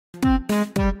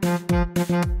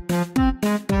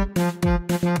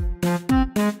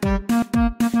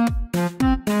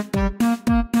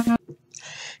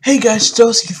guys,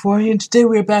 Stosky for you, and today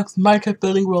we are back with Minecraft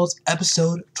Building Worlds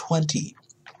episode 20.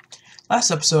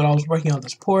 Last episode I was working on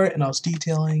this port and I was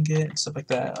detailing it and stuff like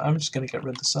that. I'm just gonna get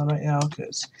rid of the sun right now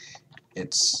because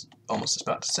it's almost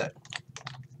about to set.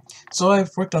 So I've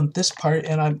worked on this part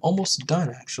and I'm almost done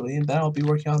actually, and then I'll be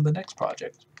working on the next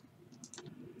project.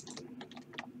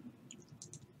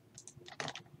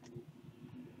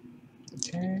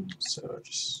 Okay, so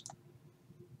just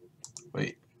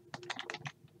wait.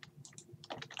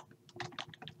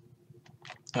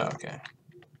 Oh, okay.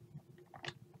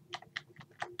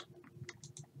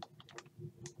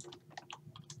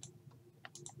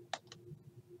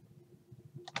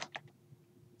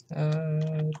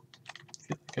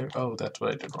 Oh, that's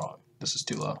what I did wrong. This is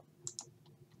too low.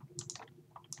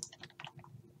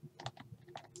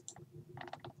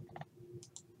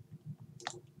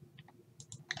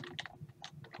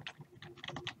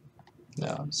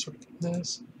 Now I'm just working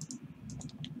this.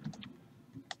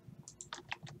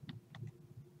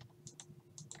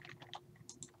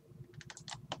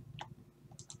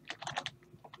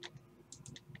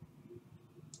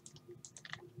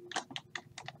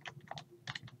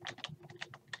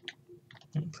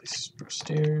 Place for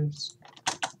stairs.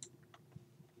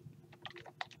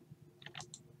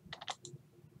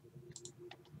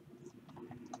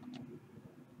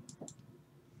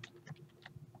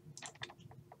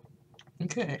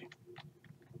 Okay.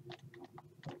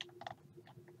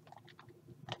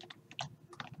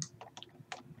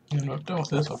 And when I'm done with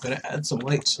this, I'm gonna add some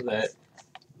light so that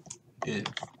it,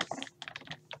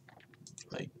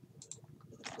 like,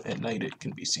 at night it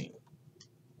can be seen.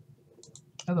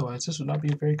 Otherwise, this would not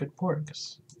be a very good port,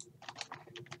 because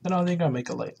then I think I'll make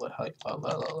a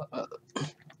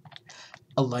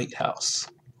lighthouse.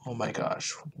 Oh my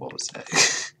gosh, what was that?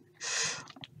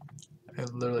 I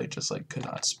literally just like could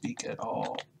not speak at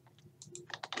all.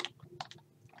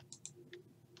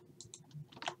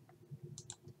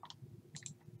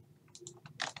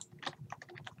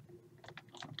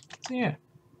 So yeah,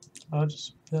 I'll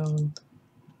just build.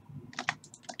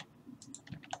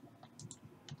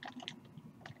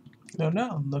 No,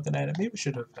 now I'm looking at it. Maybe I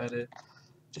should have added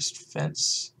just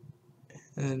fence.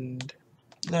 And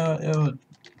no, it would,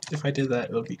 if I did that,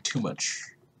 it would be too much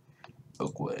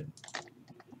oak wood.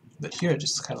 But here it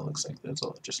just kind of looks like there's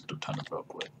just a ton of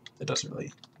oak wood. It doesn't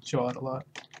really show out a lot.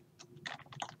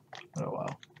 Oh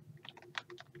wow.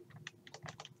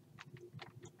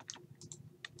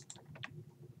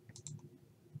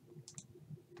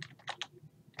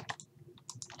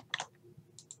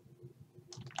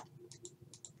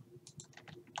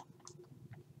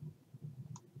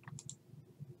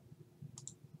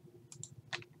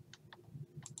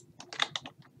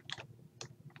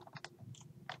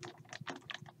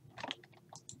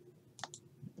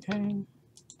 Okay.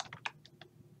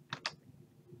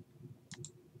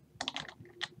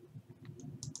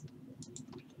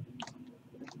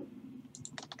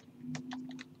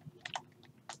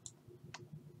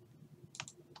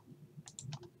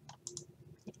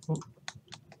 Oh.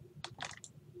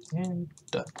 And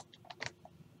done.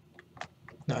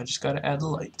 Now I just gotta add the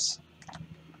lights.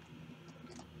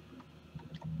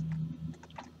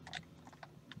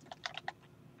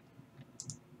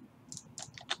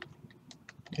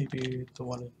 Maybe the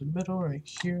one in the middle right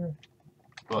here.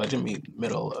 Well, I didn't mean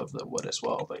middle of the wood as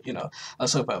well, but you know, I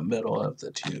was talking about middle of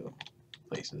the two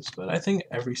places. But I think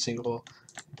every single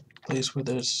place where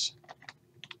there's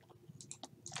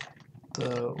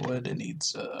the wood, it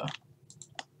needs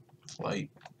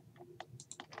light.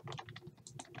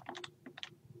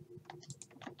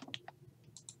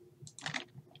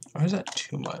 Or is that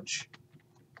too much?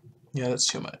 Yeah, that's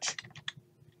too much.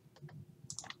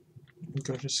 I think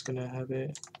we're just gonna have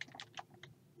it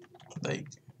like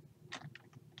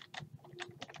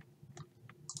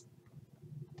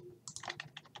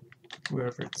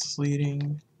wherever it's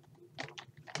leading,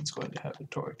 it's going to have a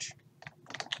torch.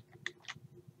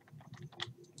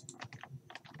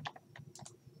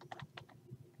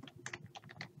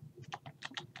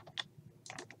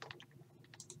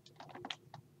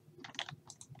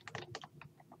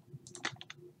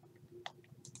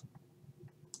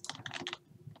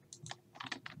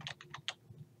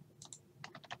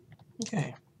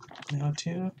 Okay, now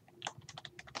to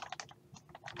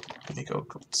make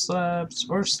oak slabs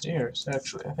or stairs.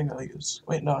 Actually, I think I'll use.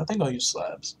 Wait, no, I think I'll use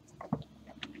slabs.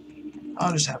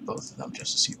 I'll just have both of them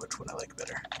just to see which one I like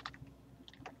better.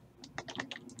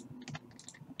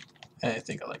 I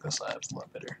think I like the slabs a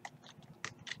lot better.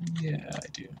 Yeah, I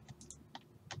do.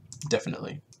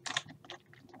 Definitely.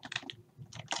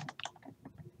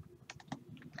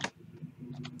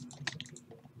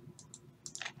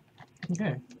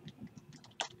 Okay.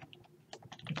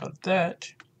 Got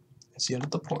that. It's the end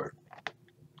of the port.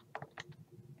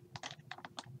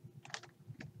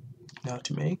 Now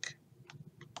to make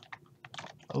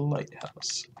a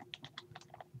lighthouse.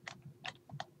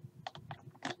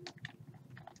 I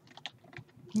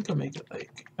think I'll make it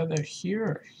like either here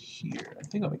or here. I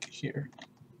think I'll make it here.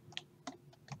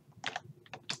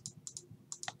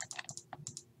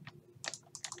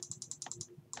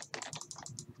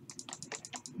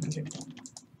 Okay.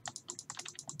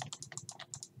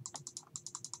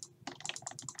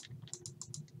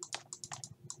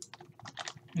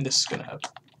 And this is gonna have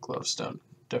glowstone,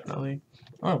 definitely.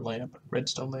 Or a lamp,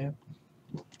 redstone lamp.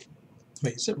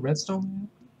 Wait, is it redstone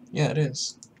lamp? Yeah, it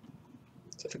is.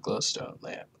 It's a glowstone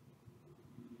lamp.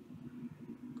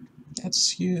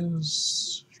 Let's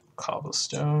use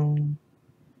cobblestone,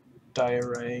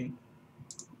 diorite,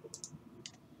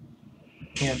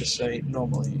 andesite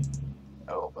normally.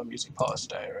 Oh, I'm using polished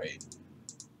diorite.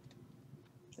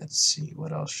 Let's see,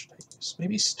 what else should I use?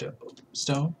 Maybe stone.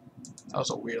 Stone? That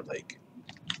was a weird, like,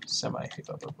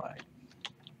 semi-hiccup of mine.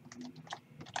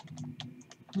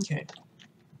 Okay,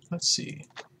 let's see.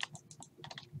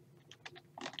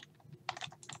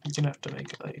 We're gonna have to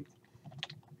make it like...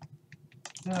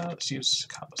 let's use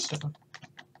cobblestone.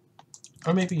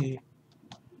 Or maybe...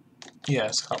 yeah,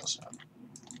 it's cobblestone.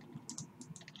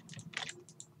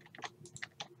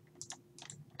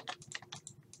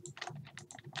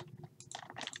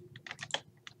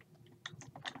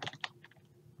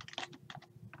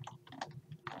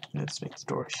 Let's make the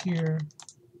door here.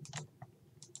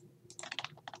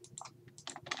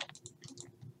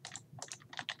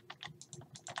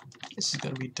 This is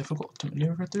going to be difficult to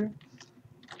maneuver through,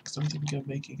 because I'm thinking of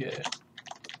making it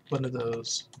one of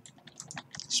those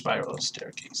spiral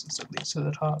staircases that leads to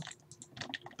the top.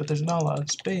 But there's not a lot of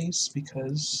space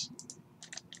because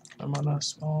I'm on a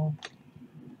small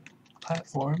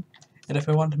platform, and if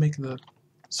I wanted to make the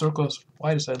circle as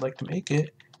wide as I'd like to make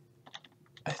it,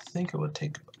 I think it would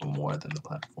take more than the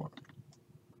platform.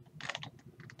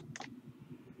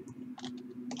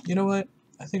 You know what?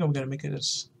 I think I'm going to make it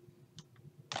as...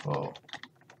 well,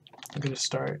 I'm going to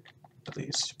start at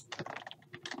least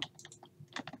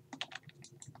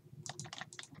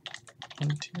 1,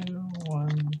 2,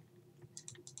 1,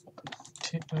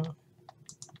 2.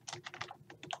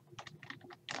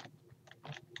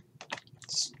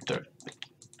 Start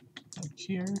like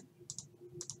here.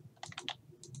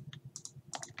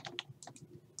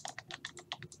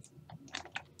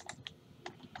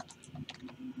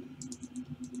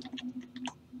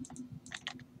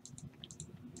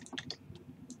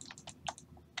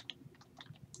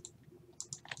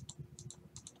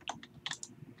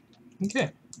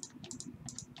 Okay.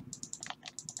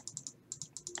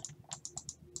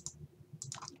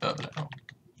 Oh no.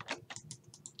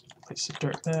 Place the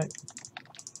dirt back.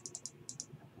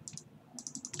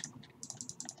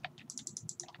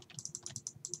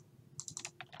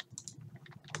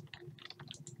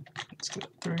 Let's go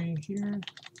 3 here.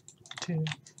 2,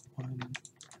 1,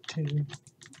 2.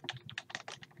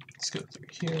 Let's go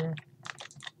 3 here.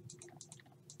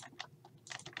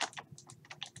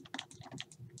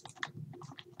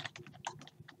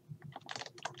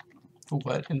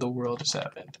 What in the world has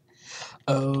happened?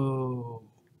 Oh.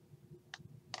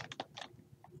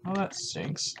 Well, that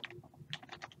stinks.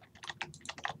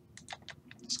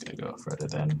 Just gonna go further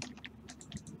then.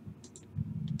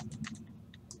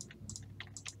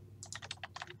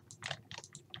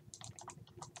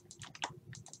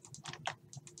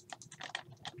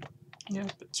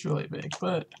 Yep, it's really big,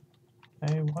 but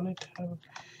I wanted to have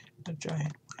a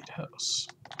giant lighthouse.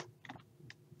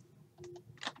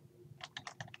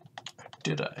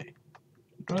 Did I?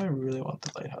 Do I really want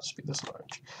the lighthouse to be this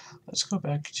large? Let's go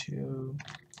back to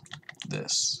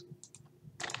this.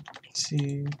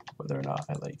 See whether or not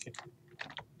I like it.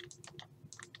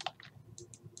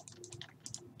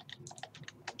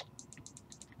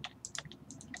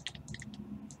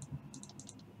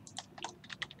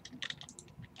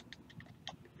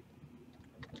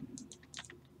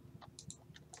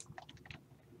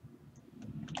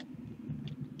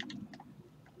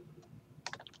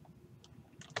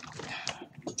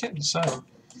 Can't decide,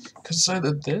 because it's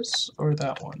either this or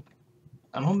that one.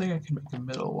 I don't think I can make a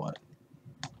middle one.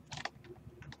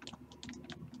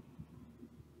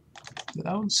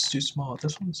 That one's too small.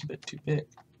 This one's a bit too big.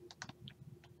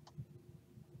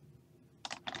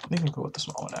 I think I'll go with the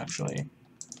small one actually,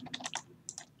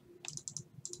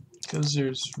 because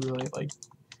there's really like,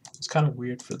 it's kind of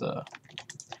weird for the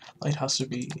lighthouse to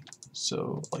be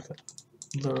so like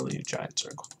literally a giant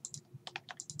circle.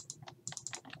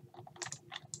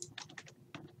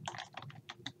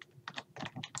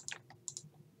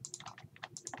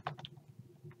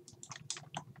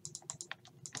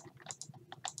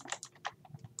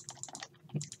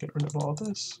 get rid of all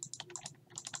this.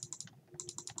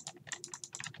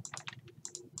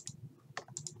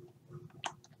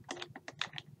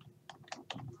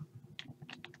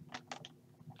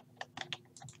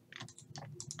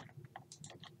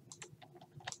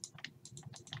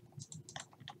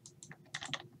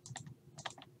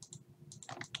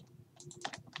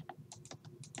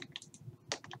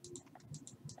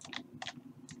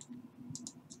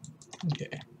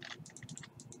 Okay.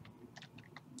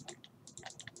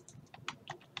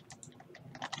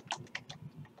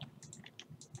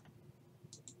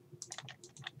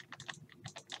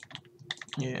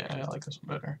 Yeah, I like this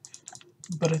one better.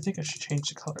 But I think I should change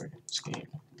the color scheme.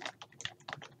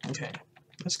 Okay,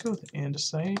 let's go with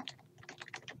andesite.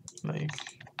 Like,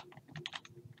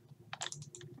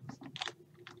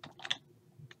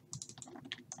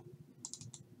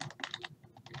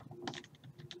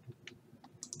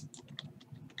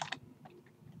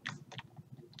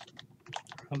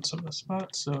 around some of the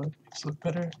spots so it makes it look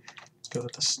better. Let's go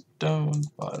with the stone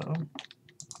bottom.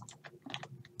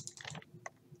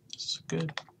 This is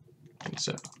good. I think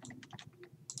so.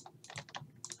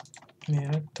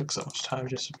 Man, it took so much time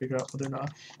just to figure out whether or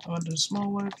not I wanted a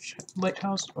small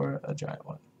lighthouse or a giant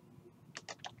one.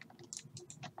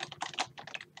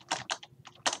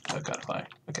 I got a fire.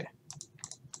 Okay.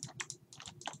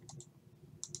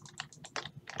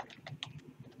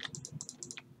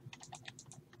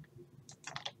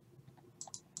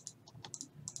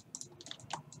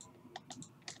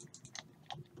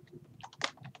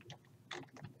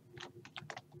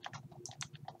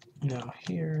 Now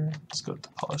here, let's go with the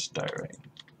polished diorite.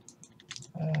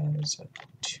 Is that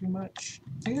too much?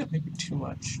 I think that may be too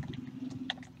much.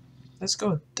 Let's go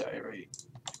with diorite.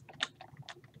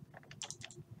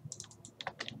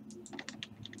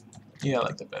 Yeah, I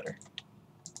like that better.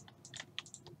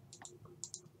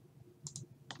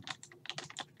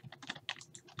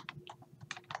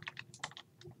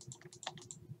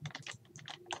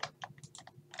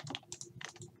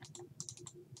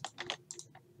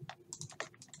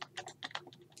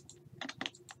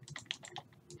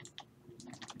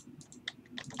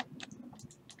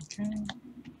 Okay.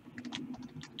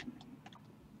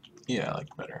 Yeah, I like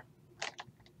it better.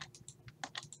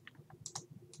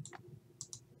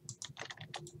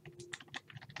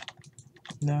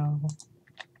 No.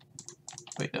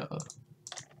 Wait, no.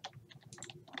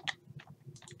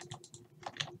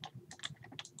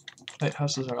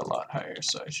 Lighthouses are a lot higher,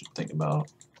 so I should think about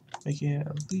making it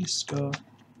at least go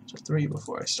to 3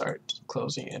 before I start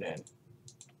closing it in.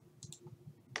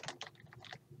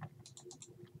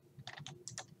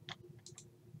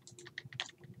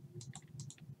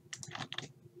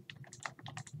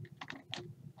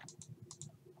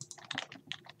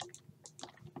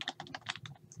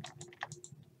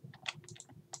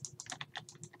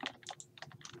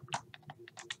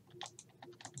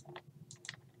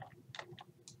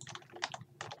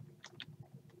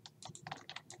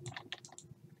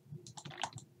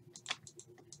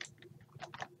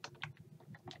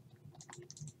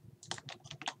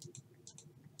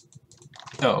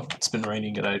 Oh, it's been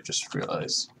raining and I just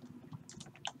realized.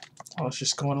 I was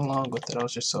just going along with it. I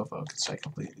was just so focused I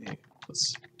completely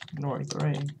was ignoring the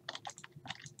rain.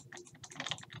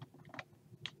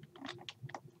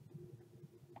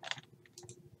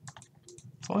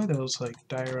 If only there was like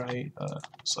diorite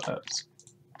slabs.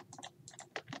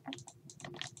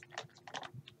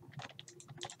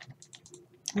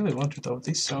 I really wonder though if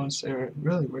these stones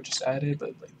really were just added,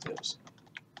 but like this.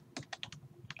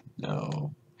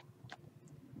 No.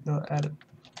 No added.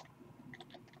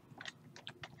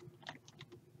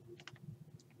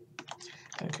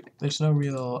 Okay. There's no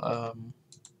real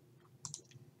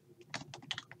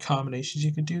combinations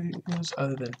you could do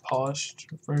other than polished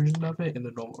version of it and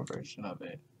the normal version of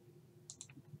it.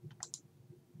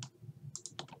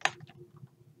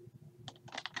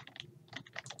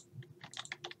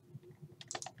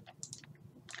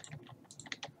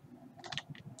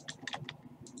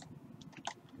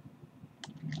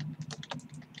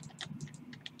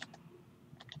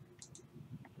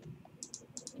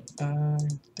 I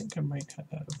think I might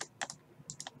have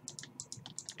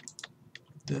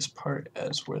this part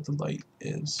as where the light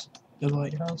is, the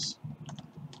lighthouse.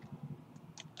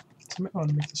 So I might want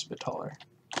to make this a bit taller.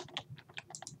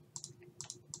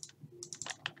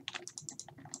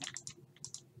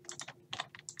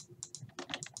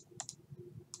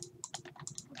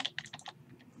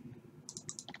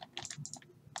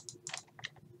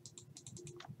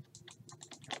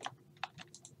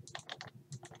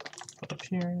 Put up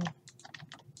here,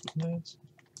 this.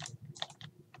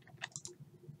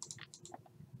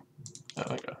 Oh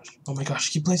my gosh. Oh my gosh,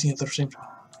 keep placing it at the same time.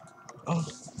 Oh.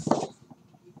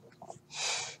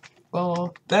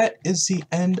 well, that is the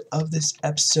end of this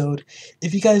episode.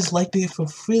 If you guys liked it, feel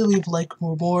free to leave a like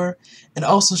for more, and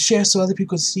also share so other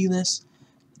people can see this.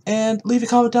 And leave a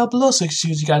comment down below so I can see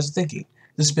what you guys are thinking.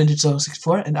 This has been Digital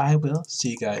 64, and I will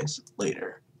see you guys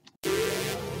later.